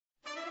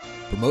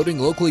promoting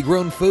locally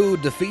grown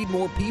food to feed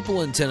more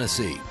people in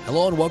Tennessee.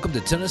 Hello and welcome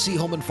to Tennessee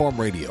Home and Farm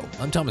Radio.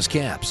 I'm Thomas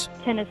Capps.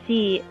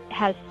 Tennessee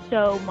has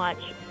so much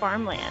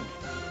farmland.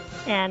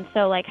 And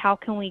so, how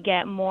can we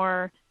get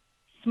more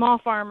small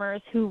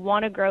farmers who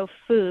want to grow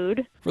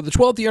food? For the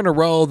 12th year in a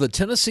row, the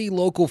Tennessee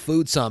Local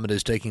Food Summit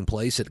is taking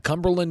place at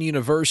Cumberland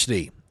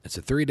University. It's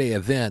a 3-day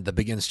event that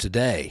begins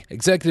today.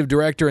 Executive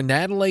Director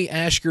Natalie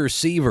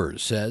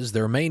Ashker-Sievers says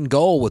their main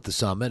goal with the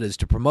summit is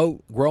to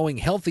promote growing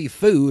healthy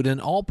food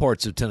in all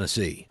parts of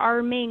Tennessee.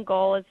 Our main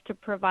goal is to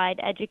provide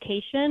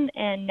education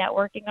and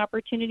networking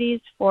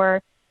opportunities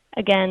for,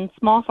 again,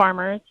 small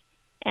farmers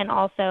and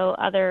also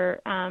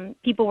other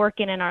people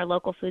working in our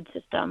local food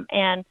system.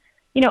 And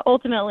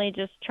ultimately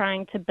just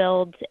trying to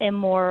build a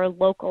more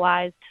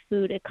localized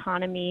food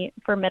economy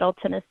for Middle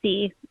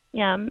Tennessee.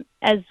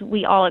 As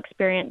we all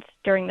experienced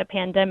during the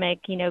pandemic,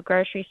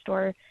 grocery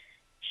store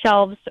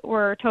shelves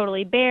were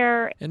totally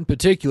bare. In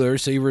particular,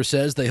 Sievers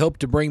says they hope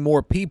to bring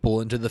more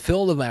people into the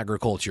field of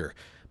agriculture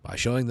by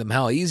showing them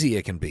how easy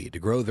it can be to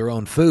grow their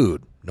own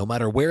food, no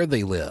matter where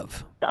they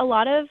live. A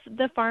lot of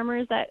the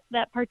farmers that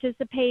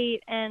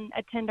participate and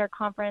attend our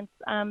conference,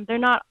 they're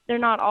not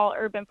all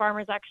urban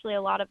farmers. Actually,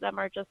 a lot of them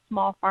are just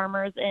small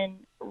farmers in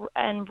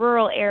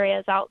rural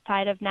areas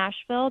outside of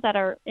Nashville that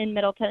are in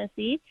Middle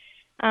Tennessee.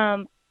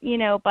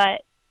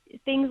 But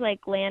things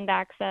like land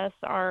access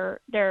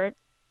there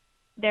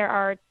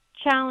are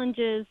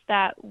challenges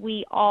that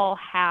we all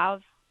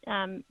have,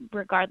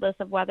 regardless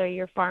of whether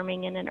you're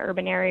farming in an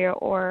urban area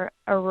or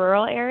a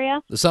rural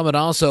area. The summit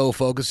also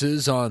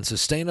focuses on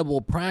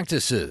sustainable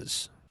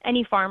practices.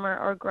 Any farmer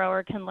or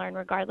grower can learn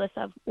regardless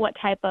of what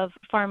type of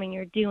farming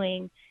you're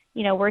doing.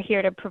 We're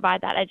here to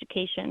provide that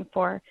education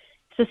for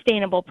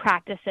sustainable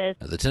practices.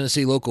 The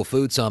Tennessee Local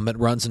Food Summit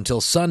runs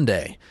until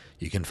Sunday.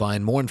 You can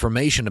find more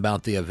information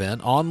about the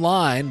event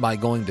online by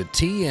going to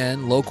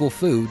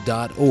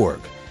tnlocalfood.org.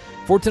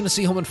 For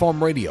Tennessee Home and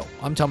Farm Radio,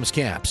 I'm Thomas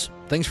Capps.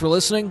 Thanks for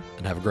listening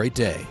and have a great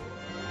day.